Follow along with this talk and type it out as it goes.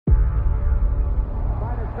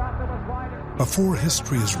Before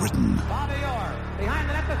history is written,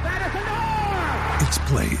 it's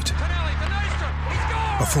played.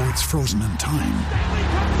 Before it's frozen in time,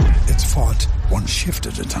 it's fought one shift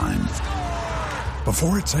at a time.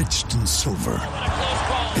 Before it's etched in silver,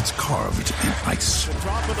 it's carved in ice.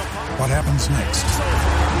 What happens next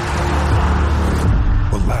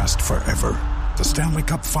will last forever. The Stanley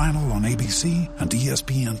Cup Final on ABC and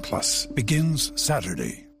ESPN Plus begins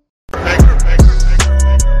Saturday.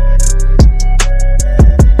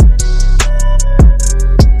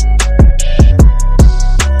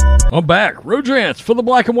 I'm back. Rodrance for the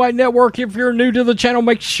Black and White Network. If you're new to the channel,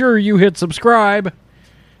 make sure you hit subscribe.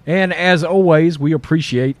 And as always, we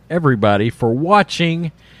appreciate everybody for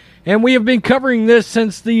watching. And we have been covering this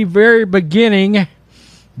since the very beginning.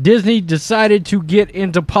 Disney decided to get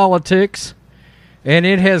into politics, and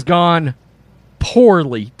it has gone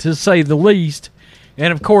poorly, to say the least.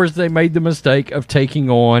 And of course, they made the mistake of taking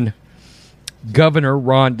on Governor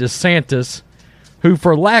Ron DeSantis, who,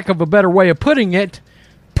 for lack of a better way of putting it,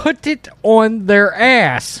 put it on their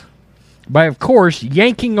ass by, of course,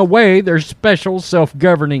 yanking away their special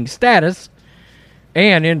self-governing status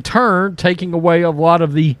and, in turn, taking away a lot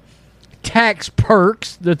of the tax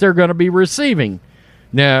perks that they're going to be receiving.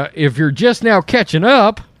 Now, if you're just now catching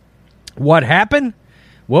up, what happened?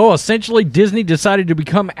 Well, essentially, Disney decided to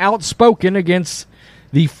become outspoken against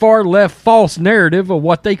the far-left false narrative of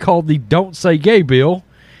what they called the Don't Say Gay bill.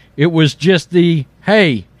 It was just the,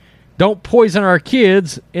 hey, don't poison our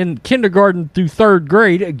kids in kindergarten through third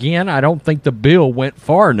grade. Again, I don't think the bill went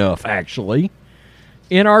far enough, actually.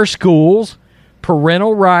 In our schools,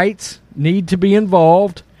 parental rights need to be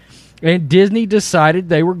involved. And Disney decided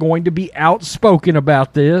they were going to be outspoken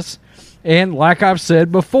about this. And like I've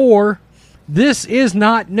said before, this is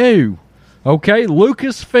not new. Okay,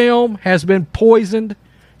 Lucasfilm has been poisoned.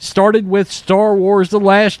 Started with Star Wars The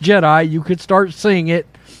Last Jedi. You could start seeing it.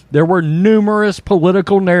 There were numerous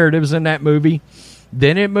political narratives in that movie.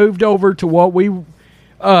 Then it moved over to what we...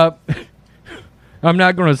 I'm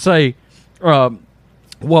not going to say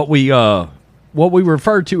what we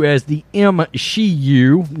refer to as the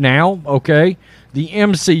MCU now, okay? The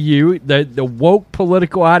MCU, the woke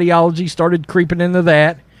political ideology started creeping into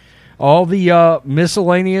that. All the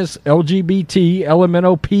miscellaneous LGBT,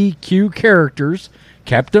 LMNOPQ characters.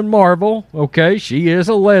 Captain Marvel, okay, she is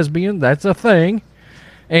a lesbian, that's a thing.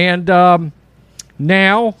 And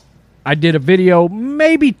now, I did a video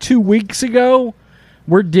maybe 2 weeks ago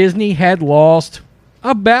where Disney had lost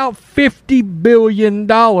about $50 billion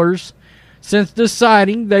since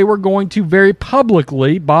deciding they were going to very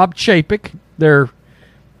publicly, Bob Chapek, their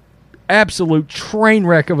absolute train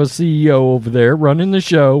wreck of a CEO over there running the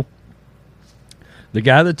show, the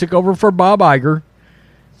guy that took over for Bob Iger,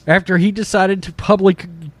 after he decided to publicly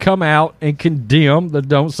come out and condemn the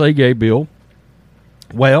Don't Say Gay bill.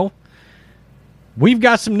 Well, we've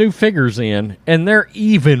got some new figures in, and they're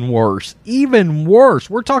even worse. Even worse.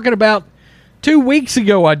 We're talking about 2 weeks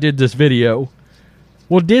ago I did this video.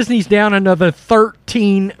 Well, Disney's down another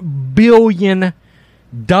 $13 billion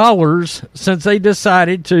since they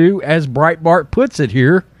decided to, as Breitbart puts it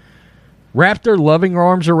here, wrap their loving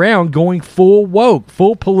arms around going full woke,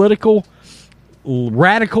 full political,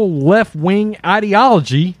 radical left-wing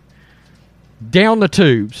ideology down the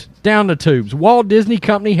tubes. Down the tubes. Walt Disney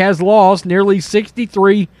Company has lost nearly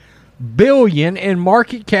 $63 billion in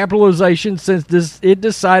market capitalization since it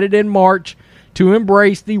decided in March to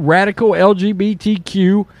embrace the radical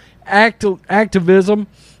LGBTQ activism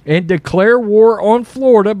and declare war on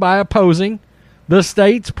Florida by opposing the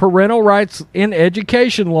state's parental rights in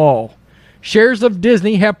education law. Shares of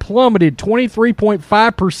Disney have plummeted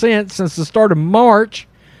 23.5% since the start of March,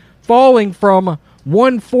 falling from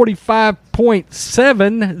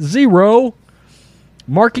 145.70.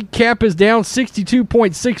 Market cap is down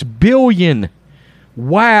 $62.6 billion.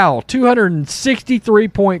 Wow,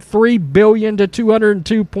 $263.3 billion to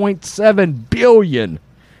 $202.7 billion.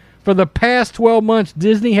 For the past 12 months,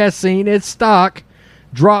 Disney has seen its stock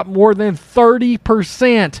drop more than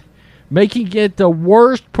 30%, making it the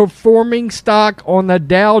worst performing stock on the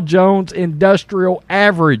Dow Jones Industrial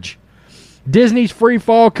Average. Disney's free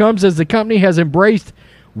fall comes as the company has embraced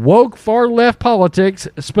woke far-left politics,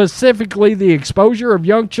 specifically the exposure of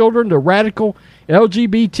young children to radical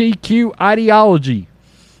LGBTQ ideology.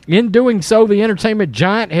 In doing so, the entertainment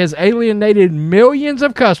giant has alienated millions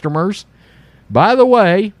of customers. By the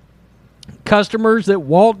way, customers that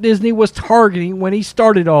Walt Disney was targeting when he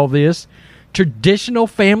started all this, traditional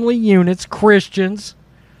family units, Christians.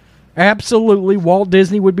 Absolutely, Walt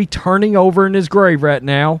Disney would be turning over in his grave right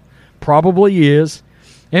now. Probably is.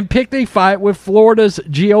 And picked a fight with Florida's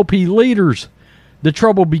GOP leaders. The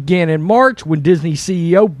trouble began in March when Disney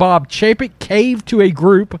CEO Bob Chapek caved to a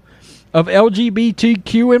group of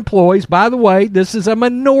LGBTQ employees. By the way, this is a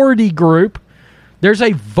minority group. There's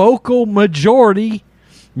a vocal majority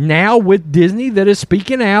now with Disney that is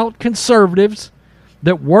speaking out, conservatives,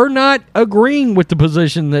 that were not agreeing with the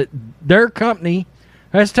position that their company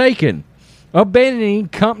has taken, abandoning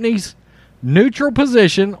company's neutral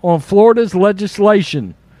position on Florida's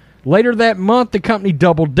legislation. Later that month, the company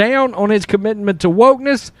doubled down on its commitment to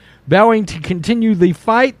wokeness, vowing to continue the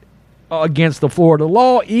fight against the Florida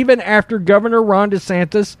law even after Governor Ron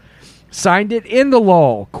DeSantis signed it in the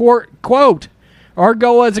law. Quote, our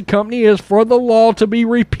goal as a company is for the law to be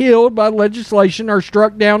repealed by legislation or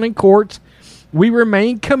struck down in courts. We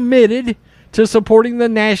remain committed to supporting the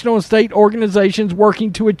national and state organizations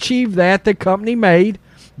working to achieve that, the company made.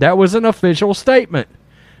 That was an official statement.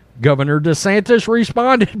 Governor DeSantis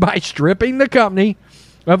responded by stripping the company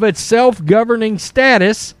of its self-governing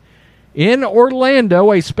status in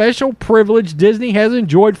Orlando, a special privilege Disney has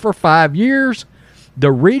enjoyed for 5 years.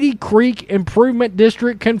 The Reedy Creek Improvement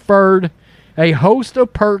District conferred a host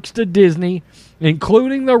of perks to Disney,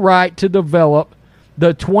 including the right to develop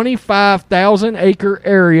the 25,000-acre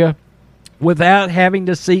area without having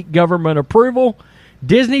to seek government approval.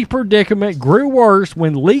 Disney's predicament grew worse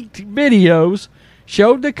when leaked videos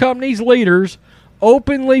showed the company's leaders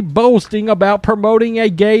openly boasting about promoting a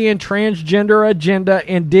gay and transgender agenda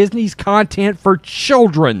in Disney's content for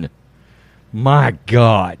children. My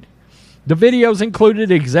God. The videos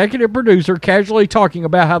included executive producer casually talking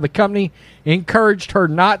about how the company encouraged her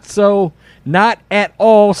not at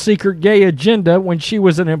all secret gay agenda when she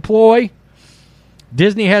was an employee.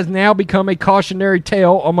 Disney has now become a cautionary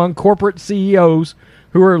tale among corporate CEOs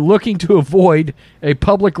who are looking to avoid a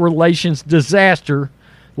public relations disaster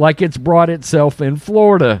like it's brought itself in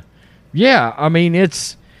Florida. Yeah, I mean,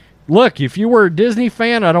 look, if you were a Disney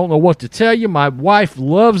fan, I don't know what to tell you. My wife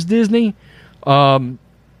loves Disney. Man,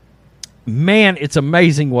 it's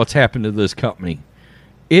amazing what's happened to this company.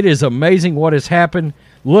 It is amazing what has happened.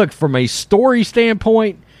 Look, from a story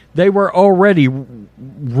standpoint, they were already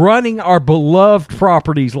running our beloved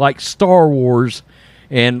properties like Star Wars.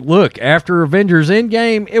 And look, after Avengers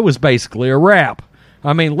Endgame, it was basically a wrap.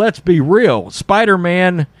 I mean, let's be real.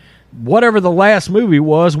 Spider-Man, whatever the last movie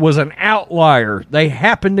was an outlier. They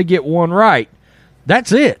happened to get one right.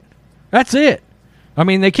 That's it. That's it. I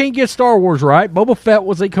mean, they can't get Star Wars right. Boba Fett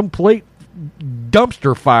was a complete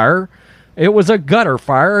dumpster fire. It was a gutter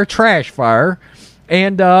fire, a trash fire.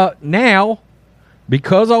 And now,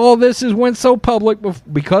 because all this went so public,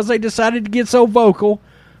 because they decided to get so vocal,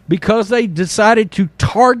 because they decided to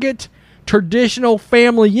target traditional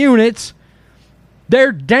family units,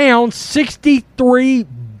 they're down $63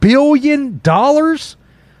 billion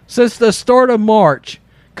since the start of March.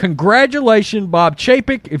 Congratulations, Bob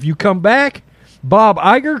Chapek, if you come back. Bob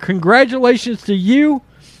Iger, congratulations to you.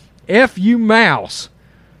 F you mouse.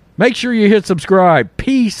 Make sure you hit subscribe.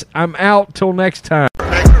 Peace. I'm out till next time.